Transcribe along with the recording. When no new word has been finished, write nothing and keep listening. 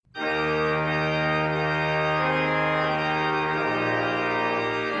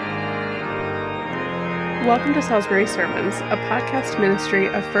Welcome to Salisbury Sermons, a podcast ministry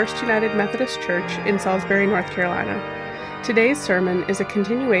of First United Methodist Church in Salisbury, North Carolina. Today's sermon is a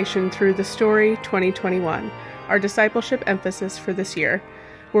continuation through the Story 2021, our discipleship emphasis for this year,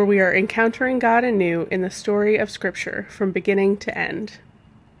 where we are encountering God anew in the story of Scripture from beginning to end.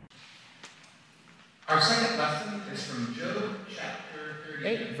 Our second lesson is from Job chapter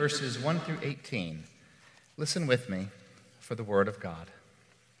 38, verses 1 through 18. Listen with me for the word of God.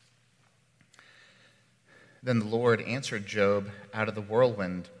 Then the Lord answered Job out of the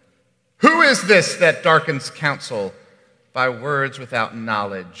whirlwind, "Who is this that darkens counsel by words without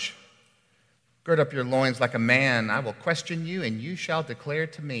knowledge? Gird up your loins like a man. I will question you, and you shall declare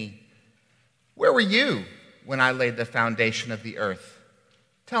to me. Where were you when I laid the foundation of the earth?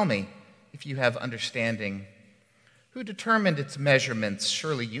 Tell me, if you have understanding. Who determined its measurements?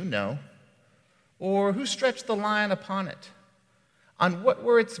 Surely you know. Or who stretched the line upon it? On what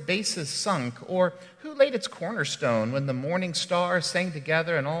were its bases sunk? Or who laid its cornerstone when the morning stars sang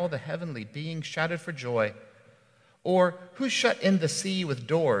together and all the heavenly beings shouted for joy? Or who shut in the sea with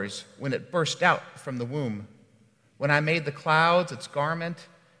doors when it burst out from the womb? When I made the clouds its garment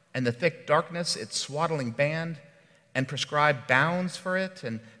and the thick darkness its swaddling band, and prescribed bounds for it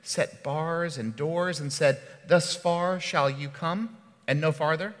and set bars and doors and said, 'Thus far shall you come and no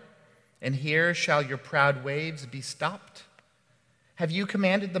farther, and here shall your proud waves be stopped'? Have you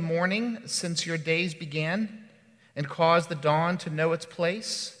commanded the morning since your days began, and caused the dawn to know its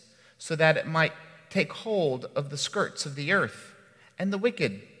place, so that it might take hold of the skirts of the earth, and the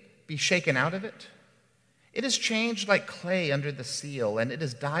wicked be shaken out of it? It is changed like clay under the seal, and it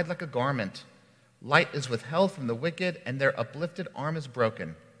is dyed like a garment. Light is withheld from the wicked, and their uplifted arm is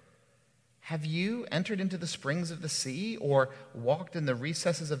broken. Have you entered into the springs of the sea, or walked in the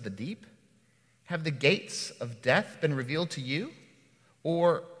recesses of the deep? Have the gates of death been revealed to you?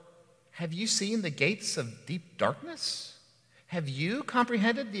 Or have you seen the gates of deep darkness? Have you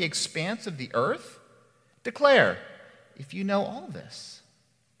comprehended the expanse of the earth? Declare, if you know all this."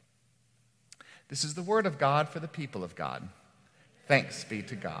 This is the word of God for the people of God. Thanks be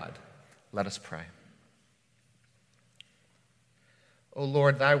to God. Let us pray. O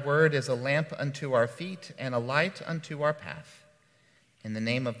Lord, thy word is a lamp unto our feet and a light unto our path. In the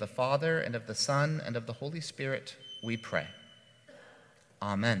name of the Father, and of the Son, and of the Holy Spirit, we pray.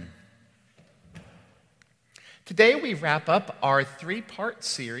 Amen. Today we wrap up our three-part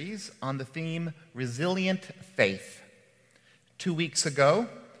series on the theme Resilient Faith. 2 weeks ago,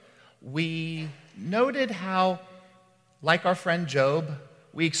 we noted how, like our friend Job,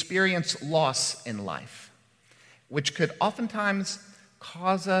 we experience loss in life, which could oftentimes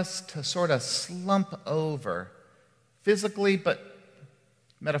cause us to sort of slump over, physically but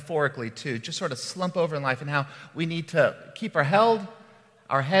metaphorically too, just sort of slump over in life, and how we need to keep our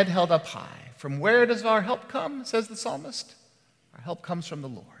head held up high. From where does our help come, says the psalmist? Our help comes from the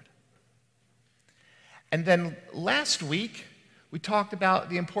Lord. And then last week, we talked about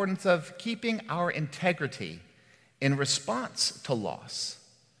the importance of keeping our integrity in response to loss.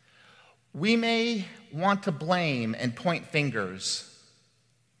 We may want to blame and point fingers,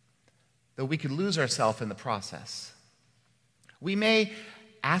 though we could lose ourselves in the process. We may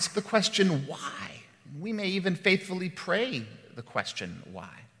ask the question, why? We may even faithfully pray the question,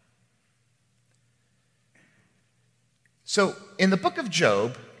 why? So, in the book of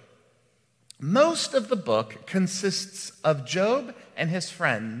Job, most of the book consists of Job and his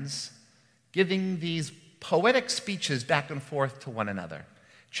friends giving these poetic speeches back and forth to one another.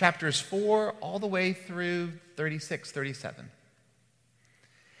 Chapters 4 all the way through 36, 37.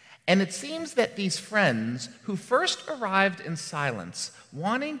 And it seems that these friends, who first arrived in silence,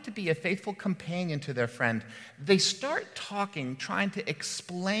 wanting to be a faithful companion to their friend, they start talking, trying to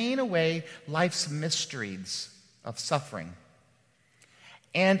explain away life's mysteries of suffering.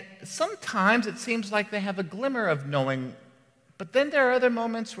 And sometimes it seems like they have a glimmer of knowing, but then there are other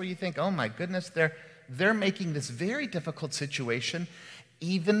moments where you think, oh my goodness, they're making this very difficult situation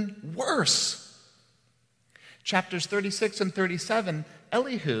even worse. Chapters 36 and 37,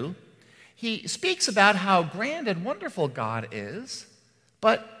 Elihu, he speaks about how grand and wonderful God is,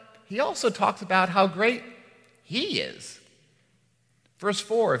 but he also talks about how great he is. Verse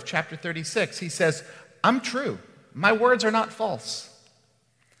 4 of chapter 36, he says, "I'm true. My words are not false."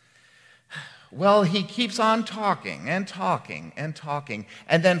 Well, he keeps on talking and talking and talking.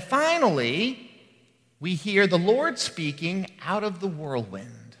 And then finally, we hear the Lord speaking out of the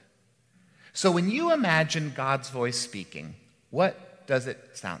whirlwind. So when you imagine God's voice speaking, what does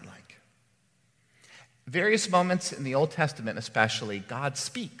it sound like? Various moments in the Old Testament especially, God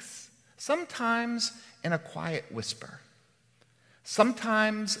speaks, sometimes in a quiet whisper.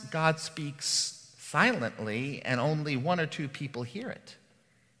 Sometimes God speaks silently, and only one or two people hear it.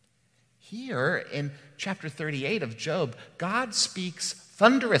 Here in chapter 38 of Job, God speaks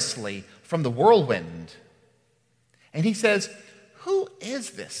thunderously from the whirlwind. And he says, "Who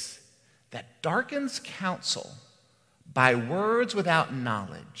is this that darkens counsel by words without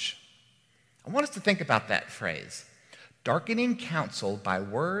knowledge?" I want us to think about that phrase, darkening counsel by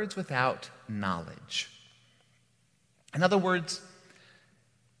words without knowledge. In other words,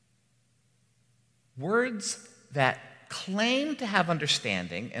 words that claim to have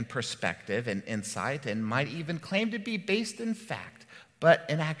understanding and perspective and insight and might even claim to be based in fact, but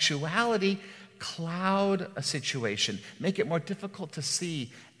in actuality cloud a situation, make it more difficult to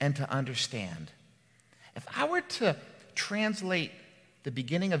see and to understand. If I were to translate the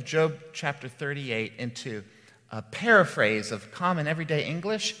beginning of Job chapter 38 into a paraphrase of common everyday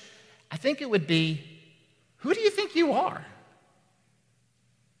English, I think it would be, who do you think you are?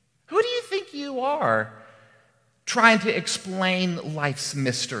 Who do you think you are trying to explain life's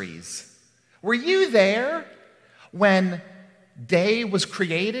mysteries? Were you there when day was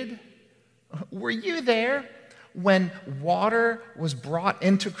created? Were you there when water was brought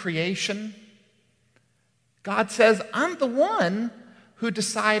into creation? God says, I'm the one who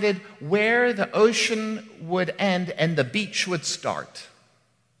decided where the ocean would end and the beach would start.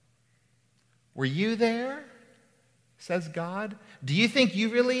 Were you there? Says God. Do you think you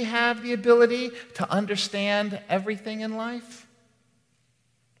really have the ability to understand everything in life?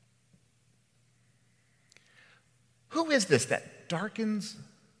 Who is this that darkens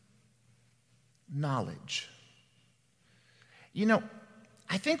knowledge? You know,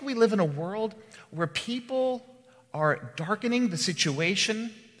 I think we live in a world where people are darkening the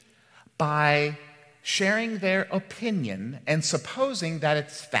situation by sharing their opinion and supposing that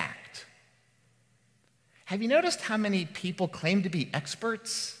it's fact. Have you noticed how many people claim to be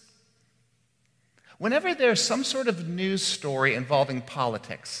experts? Whenever there's some sort of news story involving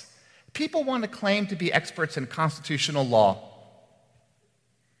politics, people want to claim to be experts in constitutional law.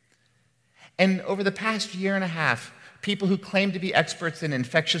 And over the past year and a half, people who claim to be experts in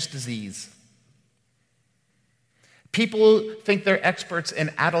infectious disease, people who think they're experts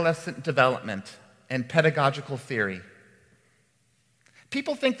in adolescent development and pedagogical theory,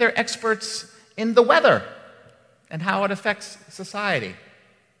 people think they're experts in the weather and how it affects society.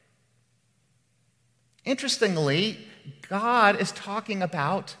 Interestingly, God is talking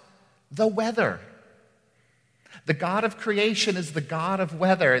about the weather. The God of creation is the God of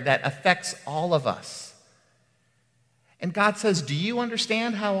weather that affects all of us. And God says, do you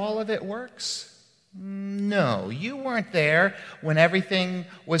understand how all of it works? No, you weren't there when everything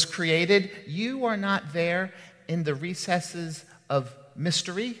was created. You are not there in the recesses of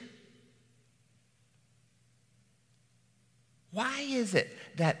mystery. Why is it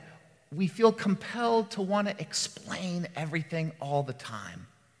that we feel compelled to want to explain everything all the time?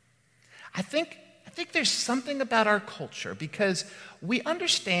 I think there's something about our culture because we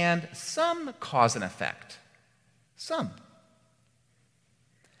understand some cause and effect. Some.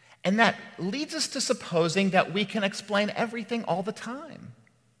 And that leads us to supposing that we can explain everything all the time.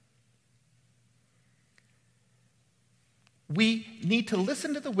 We need to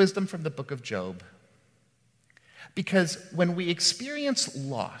listen to the wisdom from the book of Job. Because when we experience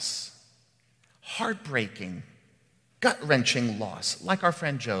loss, heartbreaking, gut-wrenching loss, like our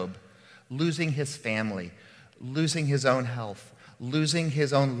friend Job, losing his family, losing his own health, losing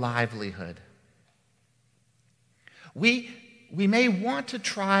his own livelihood, we may want to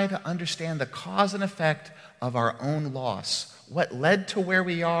try to understand the cause and effect of our own loss, what led to where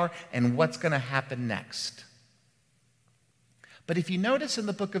we are, and what's going to happen next. But if you notice in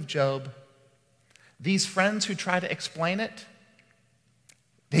the book of Job, these friends who try to explain it,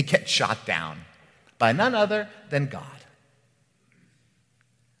 they get shot down by none other than God.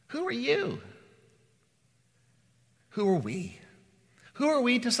 Who are you? Who are we? Who are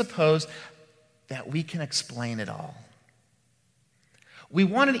we to suppose that we can explain it all? We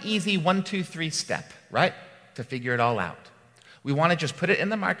want an easy 1, 2, 3 step, right? To figure it all out. We want to just put it in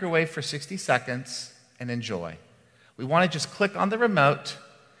the microwave for 60 seconds and enjoy. We want to just click on the remote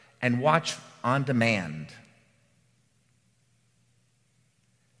and watch on demand.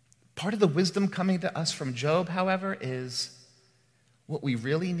 Part of the wisdom coming to us from Job, however, is what we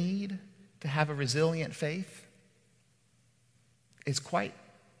really need to have a resilient faith is quite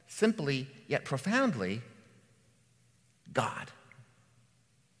simply, yet profoundly, God.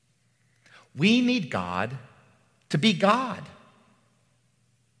 We need God to be God.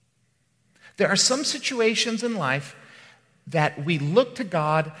 There are some situations in life that we look to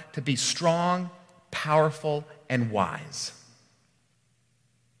God to be strong, powerful, and wise.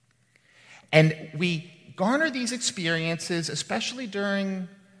 And we garner these experiences, especially during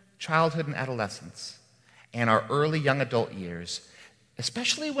childhood and adolescence and our early young adult years,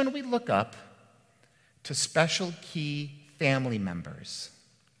 especially when we look up to special key family members.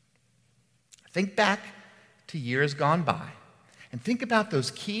 Think back to years gone by and think about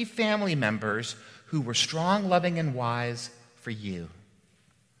those key family members who were strong, loving, and wise for you.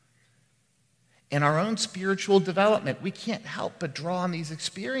 In our own spiritual development, we can't help but draw on these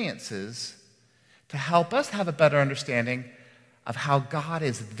experiences to help us have a better understanding of how God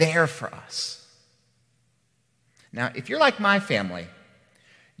is there for us. Now, if you're like my family,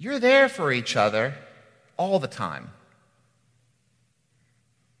 you're there for each other all the time.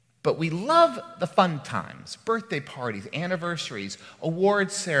 But we love the fun times, birthday parties, anniversaries,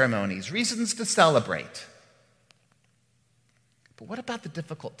 awards ceremonies, reasons to celebrate. But what about the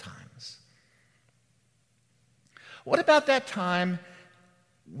difficult times? What about that time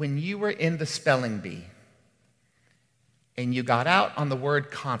when you were in the spelling bee and you got out on the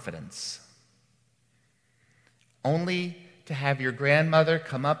word confidence, only to have your grandmother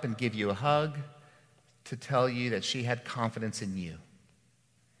come up and give you a hug to tell you that she had confidence in you?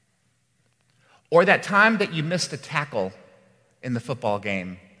 Or that time that you missed a tackle in the football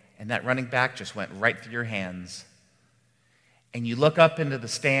game and that running back just went right through your hands, and you look up into the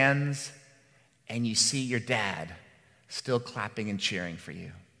stands and you see your dad still clapping and cheering for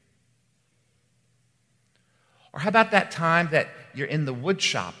you. Or how about that time that you're in the wood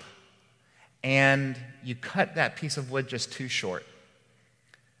shop and you cut that piece of wood just too short,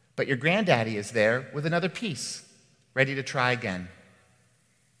 but your granddaddy is there with another piece, ready to try again?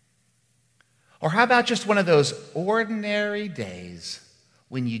 Or how about just one of those ordinary days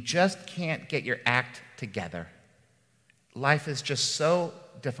when you just can't get your act together? Life is just so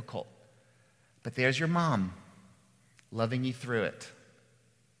difficult, but there's your mom loving you through it.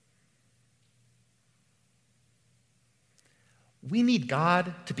 We need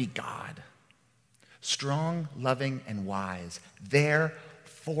God to be God, strong, loving, and wise, there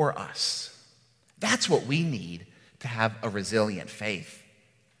for us. That's what we need to have a resilient faith.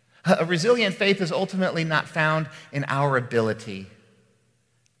 A resilient faith is ultimately not found in our ability.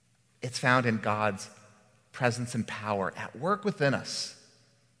 It's found in God's presence and power at work within us.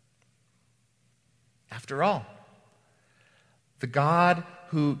 After all, the God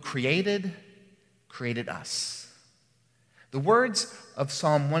who created us. The words of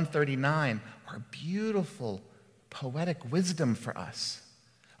Psalm 139 are beautiful, poetic wisdom for us.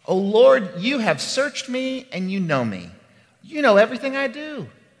 "O Lord, you have searched me and you know me. You know everything I do.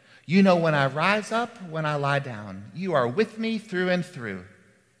 You know when I rise up, when I lie down. You are with me through and through.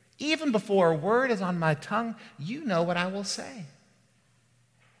 Even before a word is on my tongue, you know what I will say.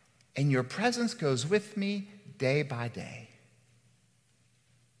 And your presence goes with me day by day."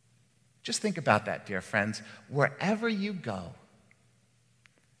 Just think about that, dear friends. Wherever you go,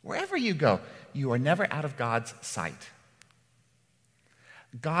 you are never out of God's sight.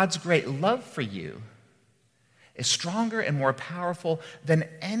 God's great love for you is stronger and more powerful than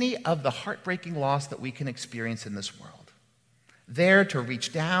any of the heartbreaking loss that we can experience in this world. There to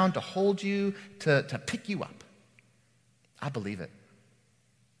reach down, to hold you, to pick you up. I believe it.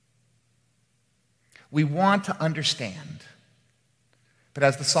 We want to understand. But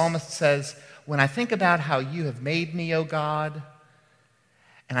as the psalmist says, when I think about how you have made me, O God,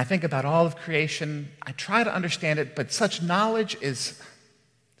 and I think about all of creation, I try to understand it, but such knowledge it's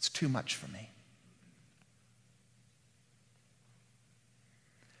too much for me.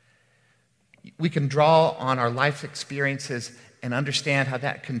 We can draw on our life experiences and understand how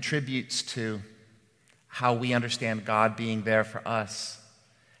that contributes to how we understand God being there for us,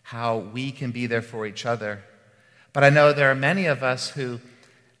 how we can be there for each other. But I know there are many of us who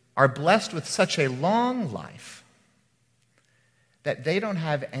are blessed with such a long life that they don't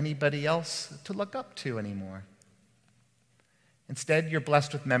have anybody else to look up to anymore. Instead, you're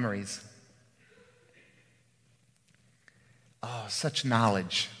blessed with memories. Oh, such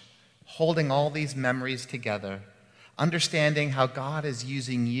knowledge. Holding all these memories together, understanding how God is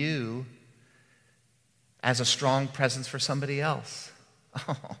using you as a strong presence for somebody else.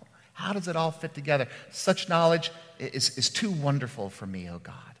 Oh, how does it all fit together? Such knowledge is too wonderful for me, oh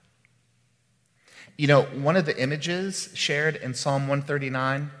God. You know, one of the images shared in Psalm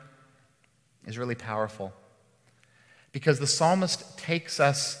 139 is really powerful because the psalmist takes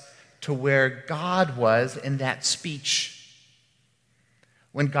us to where God was in that speech.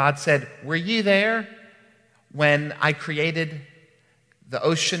 When God said, "Were you there when I created the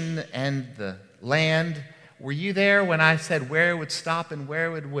ocean and the land? Were you there when I said where it would stop and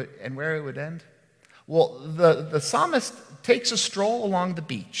where it would end?" Well, the psalmist takes a stroll along the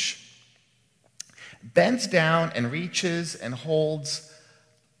beach, bends down and reaches and holds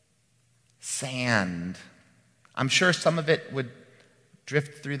sand. I'm sure some of it would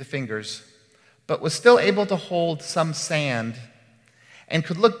drift through the fingers, but was still able to hold some sand and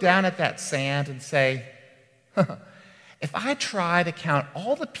could look down at that sand and say, if I try to count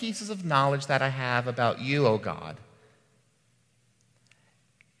all the pieces of knowledge that I have about you, O God,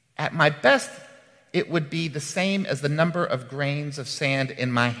 at my best, it would be the same as the number of grains of sand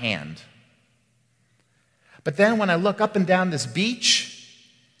in my hand. But then when I look up and down this beach,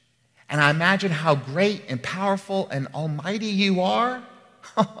 and I imagine how great and powerful and almighty you are,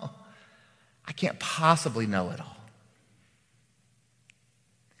 I can't possibly know it all.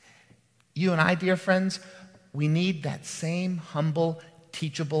 You and I, dear friends, we need that same humble,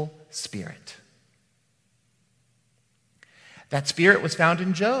 teachable spirit. That spirit was found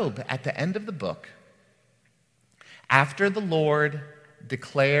in Job at the end of the book. After the Lord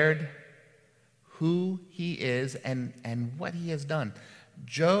declared who he is and what he has done,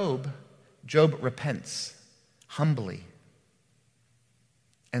 Job repents humbly,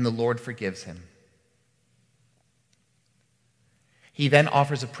 and the Lord forgives him. He then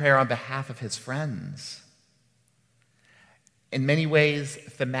offers a prayer on behalf of his friends. In many ways,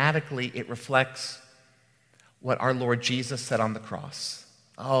 thematically, it reflects what our Lord Jesus said on the cross.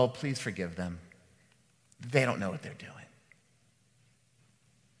 Oh, please forgive them. They don't know what they're doing.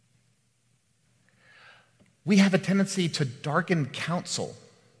 We have a tendency to darken counsel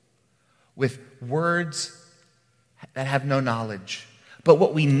with words that have no knowledge. But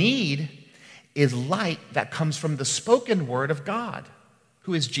what we need is light that comes from the spoken word of God,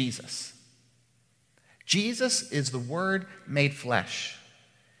 who is Jesus. Jesus is the Word made flesh.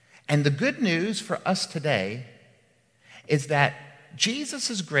 And the good news for us today is that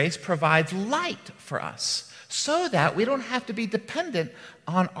Jesus' grace provides light for us so that we don't have to be dependent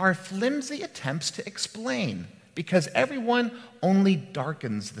on our flimsy attempts to explain, because everyone only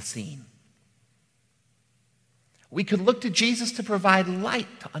darkens the scene. We could look to Jesus to provide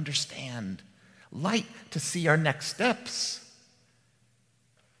light to understand, light to see our next steps.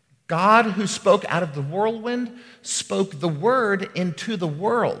 God, who spoke out of the whirlwind, spoke the word into the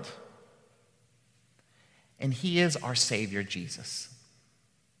world. And he is our Savior, Jesus.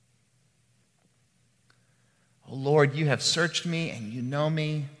 Oh Lord, you have searched me and you know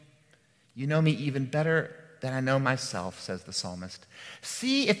me. You know me even better than I know myself, says the psalmist.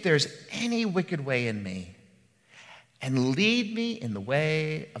 See if there's any wicked way in me, and lead me in the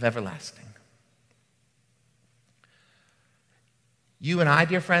way of everlasting. You and I,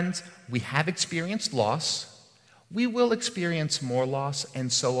 dear friends, we have experienced loss. We will experience more loss,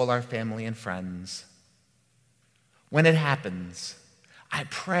 and so will our family and friends. When it happens, I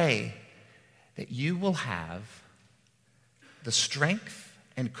pray that you will have the strength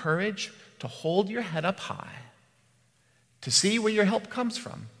and courage to hold your head up high, to see where your help comes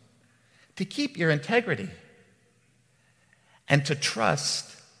from, to keep your integrity, and to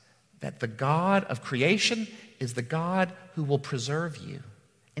trust that the God of creation is the God who will preserve you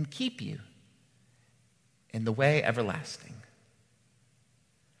and keep you in the way everlasting.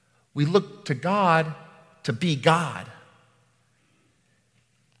 We look to God to be God,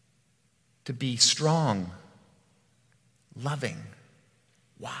 to be strong, loving,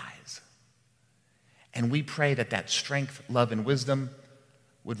 wise. And we pray that that strength, love, and wisdom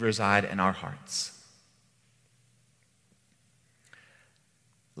would reside in our hearts.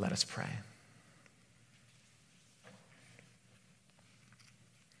 Let us pray.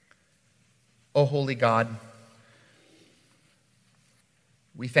 O holy God,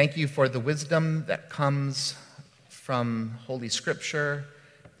 we thank you for the wisdom that comes from Holy Scripture,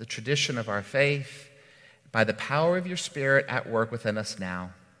 the tradition of our faith, by the power of your Spirit at work within us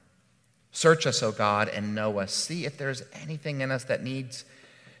now. Search us, O God, and know us. See if there's anything in us that needs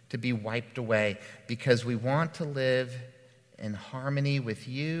to be wiped away, because we want to live in harmony with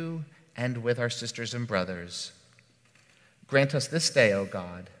you and with our sisters and brothers. Grant us this day, O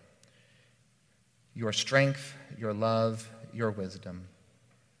God, your strength, your love, your wisdom.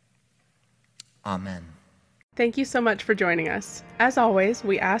 Amen. Thank you so much for joining us. As always,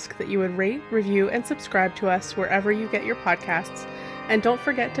 we ask that you would rate, review, and subscribe to us wherever you get your podcasts, and don't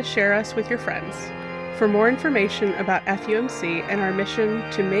forget to share us with your friends. For more information about FUMC and our mission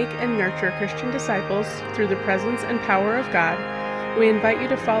to make and nurture Christian disciples through the presence and power of God, we invite you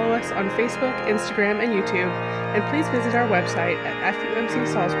to follow us on Facebook, Instagram, and YouTube, and please visit our website at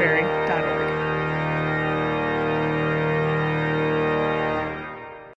fumcsalisbury.org.